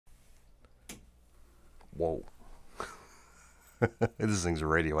Whoa. This thing's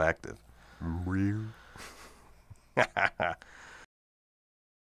radioactive. We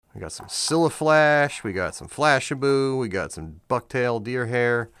got some Silaflash, we got some Flashaboo, we got some bucktail deer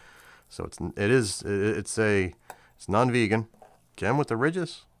hair. So it's non-vegan. Gem with the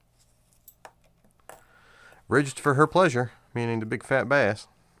ridges. Ridged for her pleasure, meaning the big fat bass.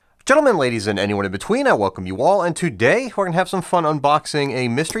 Gentlemen, ladies, and anyone in between, I welcome you all, and today we're going to have some fun unboxing a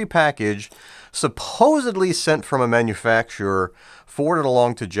mystery package supposedly sent from a manufacturer, forwarded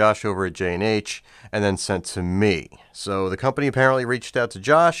along to Josh over at J&H, and then sent to me. So the company apparently reached out to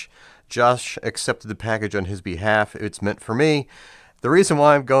Josh. Josh accepted the package on his behalf. It's meant for me. The reason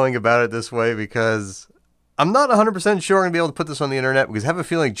why I'm going about it this way, because I'm not 100% sure I'm going to be able to put this on the internet, because I have a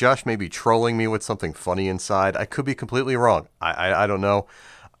feeling Josh may be trolling me with something funny inside. I could be completely wrong. I don't know.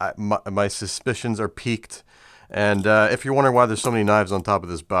 My suspicions are piqued. And if you're wondering why there's so many knives on top of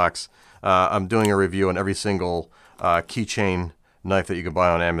this box, I'm doing a review on every single keychain knife that you can buy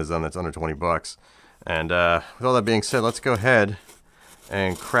on Amazon that's under 20 bucks. And with all that being said, let's go ahead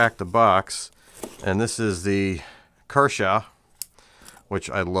and crack the box. And this is the Kershaw, which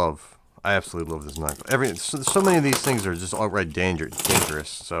I love. I absolutely love this knife. So many of these things are just outright dangerous.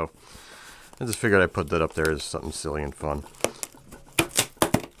 So I just figured I'd put that up there as something silly and fun.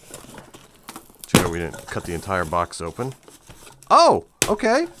 We didn't cut the entire box open. Oh,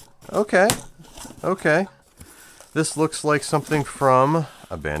 okay. This looks like something from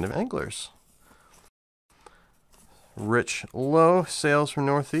a band of anglers. Rich Lowe, Sales from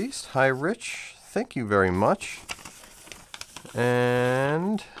Northeast. Hi, Rich. Thank you very much.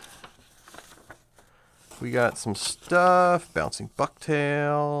 And we got some stuff. Bouncing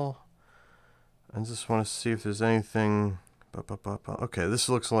bucktail. I just want to see if there's anything. Okay, this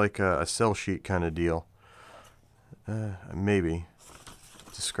looks like a sell sheet kind of deal. Maybe.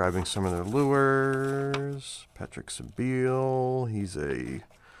 Describing some of their lures. Patrick Sabile. He's a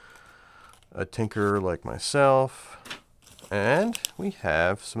tinkerer like myself. And we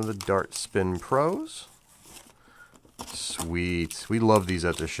have some of the Dart Spin Pros. Sweet. We love these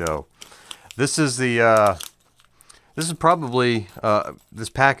at the show. This is the this is probably this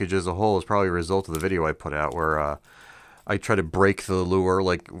package as a whole is probably a result of the video I put out where I try to break the lure.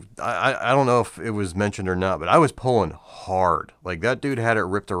 Like I don't know if it was mentioned or not, but I was pulling hard. Like that dude had it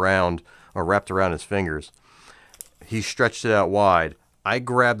ripped around or wrapped around his fingers. He stretched it out wide. I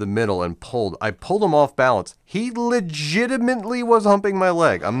grabbed the middle and pulled. I pulled him off balance. He legitimately was humping my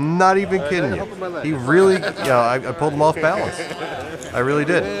leg. I'm not even kidding you. He really, I pulled him off balance. I really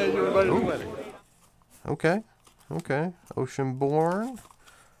did. Ooh. Okay. Oceanborn.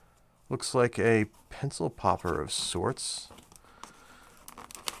 Looks like a pencil popper of sorts.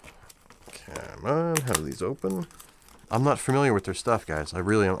 Come on, have these open. I'm not familiar with their stuff, guys.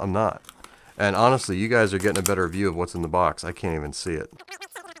 I'm not. And honestly, you guys are getting a better view of what's in the box. I can't even see it.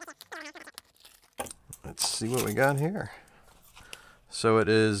 Let's see what we got here. So it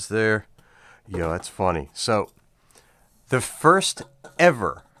is there. Yo, that's funny. So, the first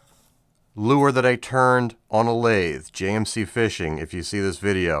ever lure that I turned on a lathe, JMC Fishing, if you see this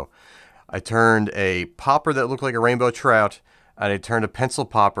video, I turned a popper that looked like a rainbow trout, and I turned a pencil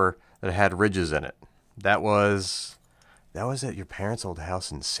popper that had ridges in it. That was at your parents' old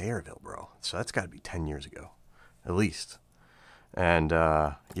house in Sayreville, bro. So that's got to be 10 years ago, at least. And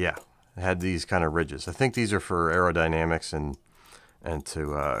yeah, it had these kind of ridges. I think these are for aerodynamics and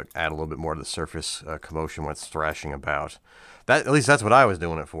to add a little bit more to the surface commotion when it's thrashing about. At least that's what I was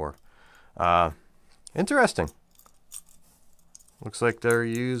doing it for. Interesting. Looks like they're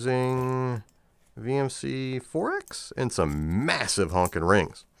using VMC 4X and some massive honking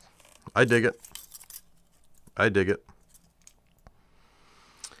rings. I dig it.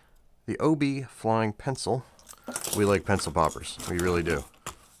 The OB Flying Pencil. We like pencil poppers. We really do.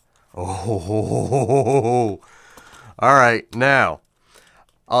 Oh, all right. Now,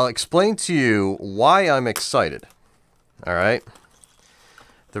 I'll explain to you why I'm excited. All right.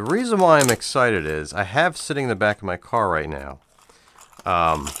 The reason why I'm excited is I have sitting in the back of my car right now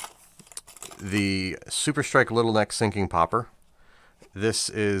the Super Strike Little Neck Sinking Popper. This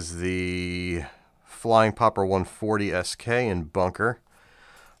is the Flying Popper 140 SK in bunker.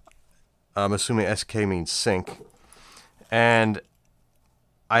 I'm assuming SK means sink. And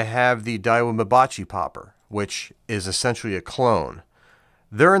I have the Daiwa Mabachi Popper, which is essentially a clone.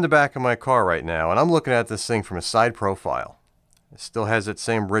 They're in the back of my car right now, and I'm looking at this thing from a side profile. It still has its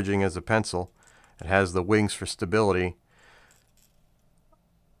same ridging as a pencil. It has the wings for stability.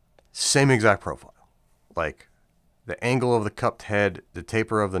 Same exact profile. Like, The angle of the cupped head, the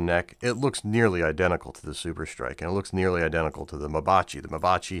taper of the neck, it looks nearly identical to the Super Strike, and it looks nearly identical to the Mabachi. The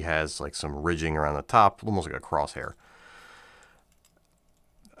Mabachi has like some ridging around the top, almost like a crosshair.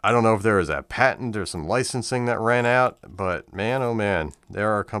 I don't know if there is a patent or some licensing that ran out, but man, oh man,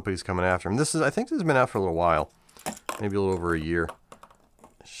 there are companies coming after them. I think this has been out for a little while, maybe a little over a year.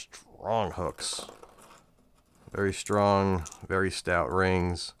 Strong hooks. Very strong, very stout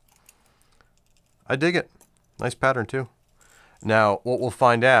rings. I dig it. Nice pattern too. Now, what we'll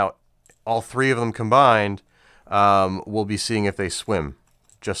find out, all three of them combined, we'll be seeing if they swim,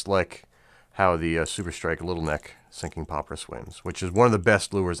 just like how the Super Strike Little Neck Sinking Popper swims, which is one of the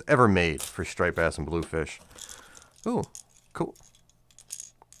best lures ever made for striped bass and bluefish. Ooh, cool.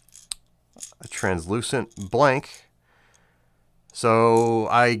 A translucent blank. So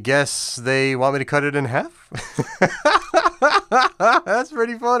I guess they want me to cut it in half? That's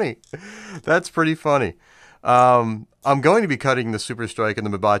pretty funny. That's pretty funny. I'm going to be cutting the Super Strike and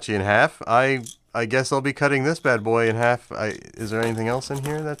the Mabachi in half. I guess I'll be cutting this bad boy in half. Is there anything else in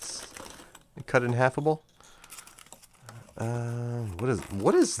here that's cut in halfable?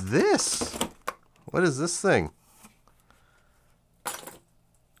 What is this? What is this thing?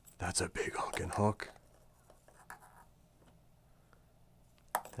 That's a big honkin' hook.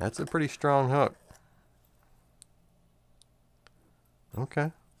 That's a pretty strong hook.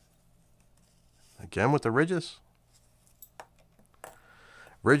 Okay. Again with the ridges.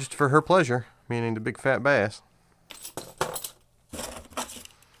 Ridged for her pleasure, meaning the big fat bass.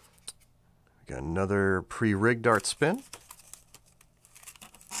 Got another pre-rigged dart spin.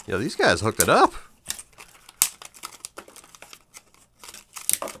 Yeah, these guys hooked it up.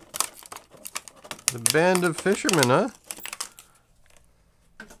 The band of fishermen, huh?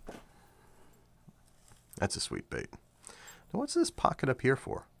 That's a sweet bait. Now, what's this pocket up here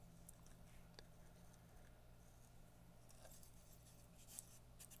for?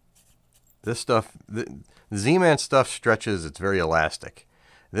 This stuff, the Z-Man stuff stretches. It's very elastic.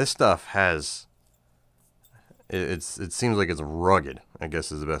 This stuff has, it seems like it's rugged, I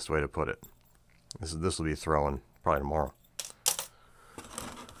guess is the best way to put it. This will be throwing probably tomorrow.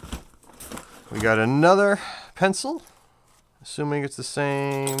 We got another pencil, assuming it's the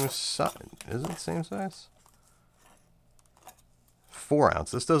same size. Is it the same size? 4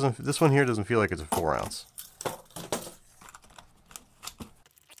 ounce. This one here doesn't feel like it's a 4 ounce.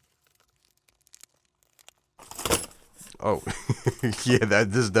 Oh, yeah,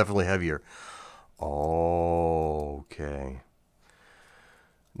 this is definitely heavier. Okay.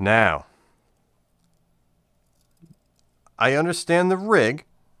 Now, I understand the rig.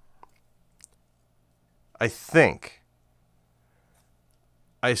 I think.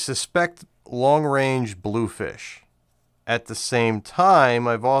 I suspect long-range bluefish. At the same time,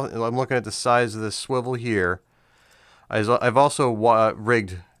 I'm looking at the size of this swivel here. I've also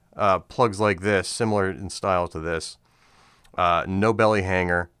rigged plugs like this, similar in style to this. No belly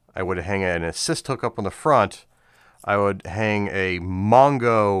hanger. I would hang an assist hook up on the front. I would hang a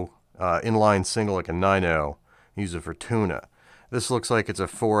Mongo inline single like a 9.0. Use it for tuna. This looks like it's a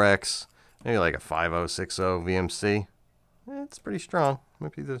 4X, maybe like a 5.0, 6.0 VMC. It's pretty strong.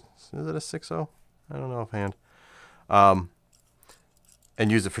 Might be is it a 6.0? I don't know offhand. And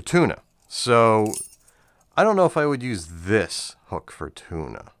use it for tuna. So I don't know if I would use this hook for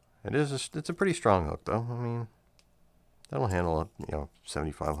tuna. It's a pretty strong hook though. I mean, that'll handle a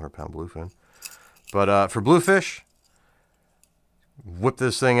 7,500 pound bluefin. But for bluefish, whip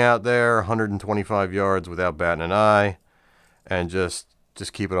this thing out there 125 yards without batting an eye, and just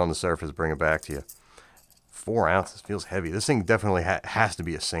keep it on the surface, bring it back to you. 4 ounces feels heavy. This thing definitely has to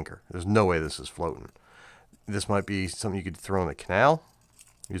be a sinker. There's no way this is floating. This might be something you could throw in the canal.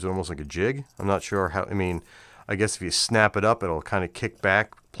 Use it almost like a jig. I'm not sure how. I mean, I guess if you snap it up, it'll kind of kick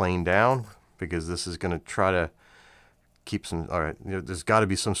back, plane down, because this is going to try to keep some. All right, there's got to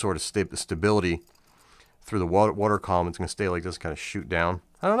be some sort of stability through the water column. It's going to stay like this, kind of shoot down.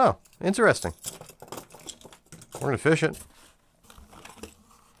 I don't know. Interesting. We're going to fish it.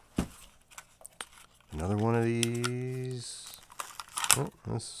 Another one of these.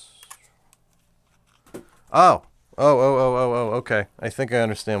 Oh, okay. I think I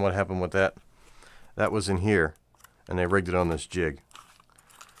understand what happened with that. That was in here, and they rigged it on this jig.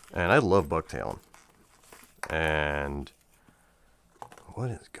 And I love bucktailing. And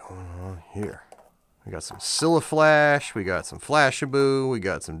what is going on here? We got some Scilla Flash, we got some Flashaboo, we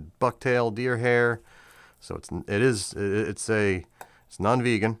got some bucktail deer hair. So it's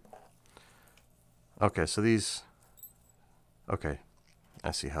non-vegan. Okay, so these. Okay,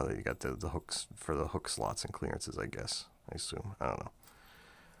 I see how they got the hooks for the hook slots and clearances. I guess I assume. I don't know.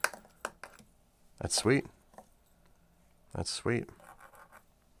 That's sweet. That's sweet.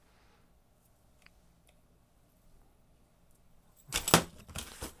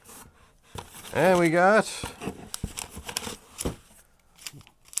 And we got...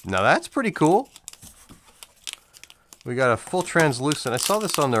 Now that's pretty cool. We got a full translucent. I saw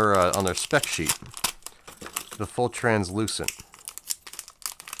this on their spec sheet. The full translucent.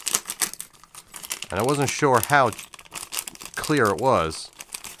 And I wasn't sure how clear it was.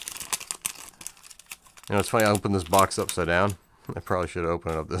 You know, it's funny, I opened this box upside down. I probably should have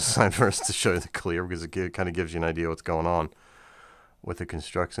opened it up this side first to show you the clear, because it kind of gives you an idea what's going on with the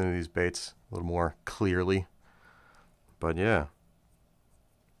construction of these baits a little more clearly. But yeah.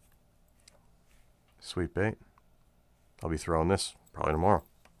 Sweet bait. I'll be throwing this probably tomorrow.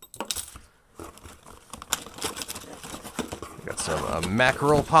 We got some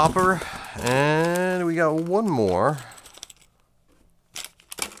mackerel popper, and we got one more.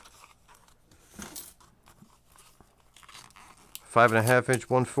 Five and a half inch,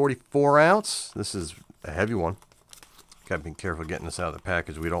 144 ounce. This is a heavy one. Gotta be careful getting this out of the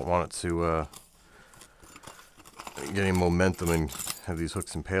package. We don't want it to get any momentum and have these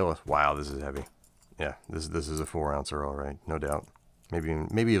hooks impale us. Wow, this is heavy. Yeah, this is a 4 ouncer, all right, no doubt. Maybe even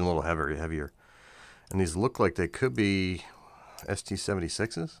a little heavier. And these look like they could be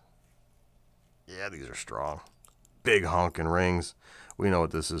ST76s. Yeah, these are strong. Big honking rings. We know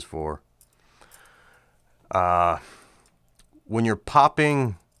what this is for. When you're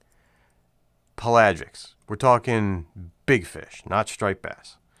popping pelagics, we're talking big fish, not striped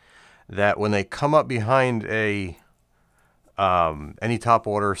bass, that when they come up behind a any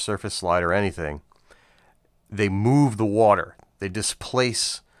topwater, surface slide, or anything, they move the water. They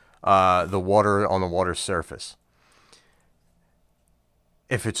displace the water on the water surface.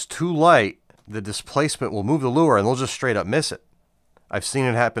 If it's too light, the displacement will move the lure and they'll just straight up miss it. I've seen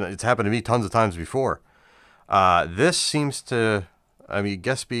it happen. It's happened to me tons of times before. This seems to, I mean,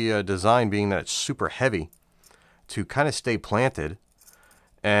 guess be designed being that it's super heavy to kind of stay planted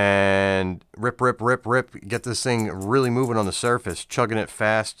and rip, get this thing really moving on the surface, chugging it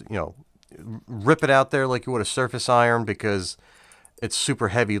fast, you know, rip it out there like you would a surface iron, because it's super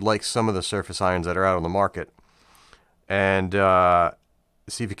heavy like some of the surface irons that are out on the market. And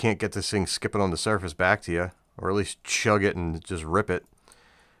see if you can't get this thing skipping on the surface back to you, or at least chug it and just rip it.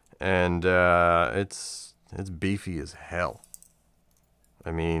 And it's beefy as hell.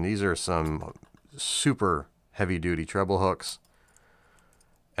 I mean, these are some super heavy duty treble hooks,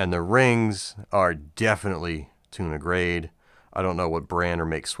 and the rings are definitely tuna grade. I don't know what brand or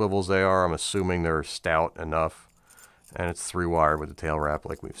make swivels they are. I'm assuming they're stout enough. And it's 3-wire with the tail wrap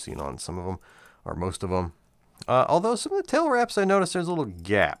like we've seen on some of them, or most of them. Although some of the tail wraps, I noticed there's a little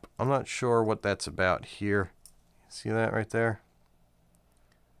gap. I'm not sure what that's about here. See that right there?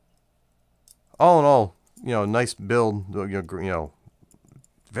 All in all, you know, nice build, you know,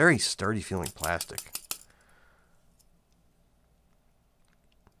 very sturdy feeling plastic.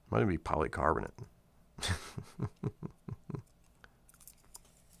 Might be polycarbonate.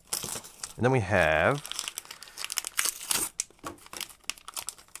 And then we have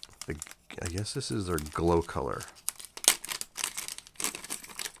the, I guess this is their glow color.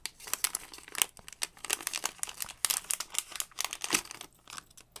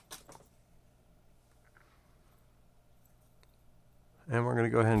 And we're going to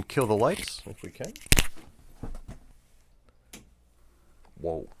go ahead and kill the lights if we can.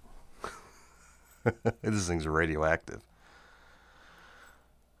 Whoa. This thing's radioactive.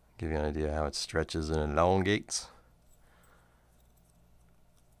 Give you an idea how it stretches and elongates.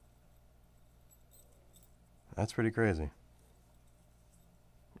 That's pretty crazy.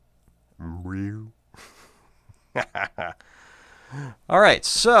 Alright,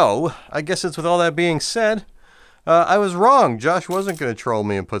 so I guess it's with all that being said, I was wrong. Josh wasn't going to troll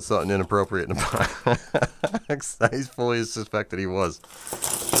me and put something inappropriate in the box. I fully suspected he was.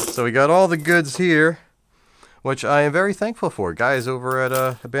 So we got all the goods here, which I am very thankful for. Guys over at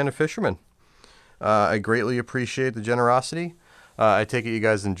Abandoned Fisherman, I greatly appreciate the generosity. I take it you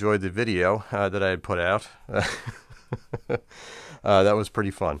guys enjoyed the video that I had put out. That was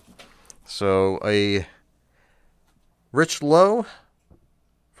pretty fun. So a Rich Low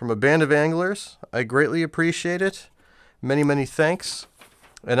from a band of anglers. I greatly appreciate it. Many, many thanks.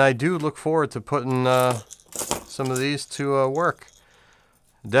 And I do look forward to putting some of these to work.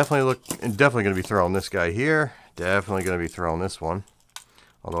 Definitely going to be throwing this guy here. Definitely going to be throwing this one.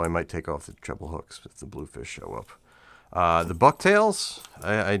 Although I might take off the treble hooks if the bluefish show up. The bucktails,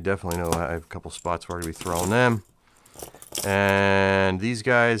 I definitely know I have a couple spots where I'm going to be throwing them. And these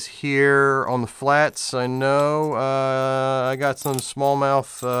guys here on the flats, I know I got some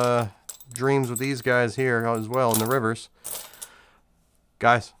smallmouth dreams with these guys here as well in the rivers.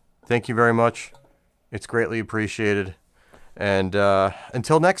 Guys, thank you very much. It's greatly appreciated. And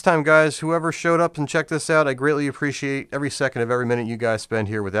until next time, guys, whoever showed up and checked this out, I greatly appreciate every second of every minute you guys spend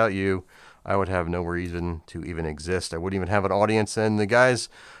here. Without you, I would have no reason to even exist. I wouldn't even have an audience, and the guys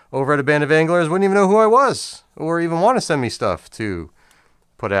over at A Band of Anglers wouldn't even know who I was, or even want to send me stuff to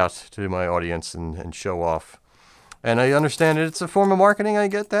put out to my audience and show off. And I understand that it's a form of marketing. I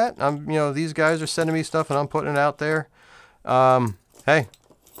get that. These guys are sending me stuff, and I'm putting it out there. Hey.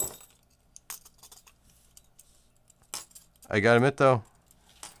 I gotta admit, though,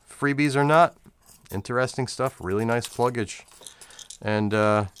 freebies or not, interesting stuff, really nice pluggage. And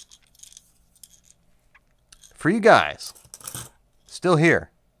for you guys, still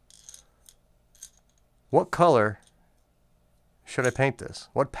here, what color should I paint this?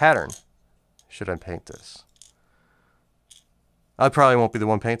 What pattern should I paint this? I probably won't be the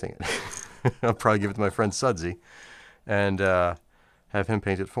one painting it. I'll probably give it to my friend Sudsy and have him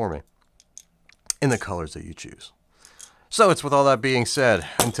paint it for me in the colors that you choose. So it's with all that being said,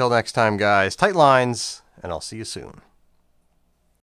 until next time, guys, tight lines, and I'll see you soon.